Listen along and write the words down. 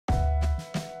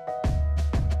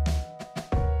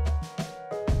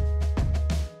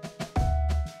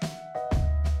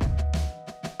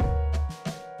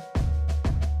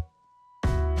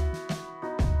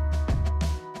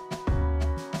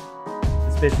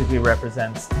basically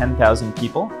represents 10,000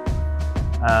 people.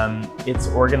 It's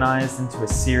organized into a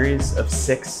series of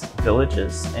 6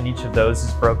 villages, and each of those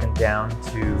is broken down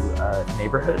to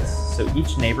neighborhoods. So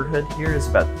each neighborhood here is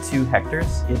about 2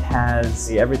 hectares. It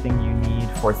has everything you need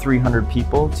for 300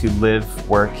 people to live,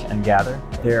 work, and gather.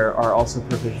 There are also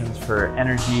provisions for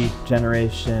energy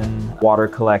generation, water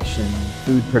collection,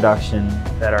 food production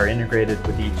that are integrated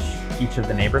with each of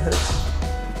the neighborhoods.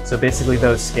 So basically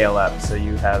those scale up. So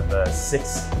you have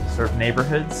 6 sort of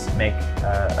neighborhoods make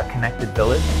a connected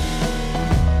village.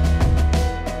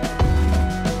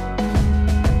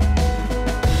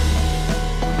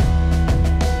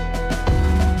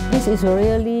 This is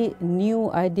really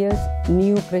new ideas,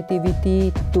 new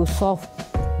creativity to solve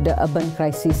the urban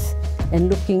crisis and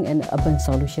looking at an urban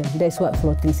solution. That's what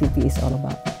Floating City is all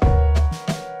about.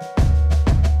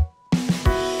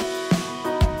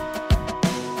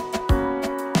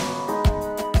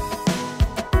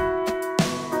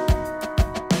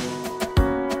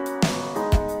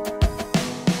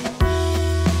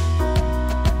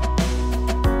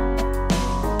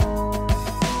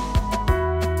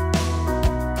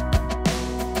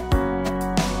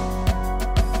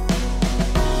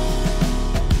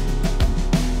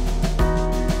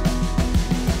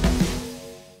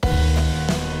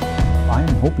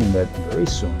 Hoping that very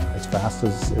soon, as fast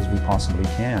as we possibly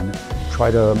can,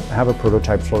 try to have a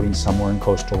prototype floating somewhere in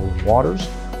coastal waters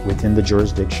within the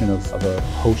jurisdiction of a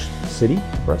host city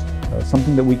for us,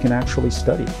 something that we can actually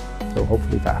study, so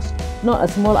hopefully fast. Not a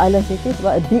small island city,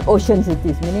 but a big ocean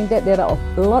cities, meaning that there are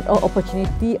a lot of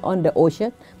opportunity on the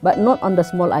ocean, but not on the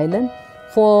small island,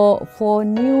 for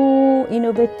new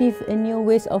innovative and new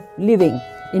ways of living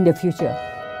in the future.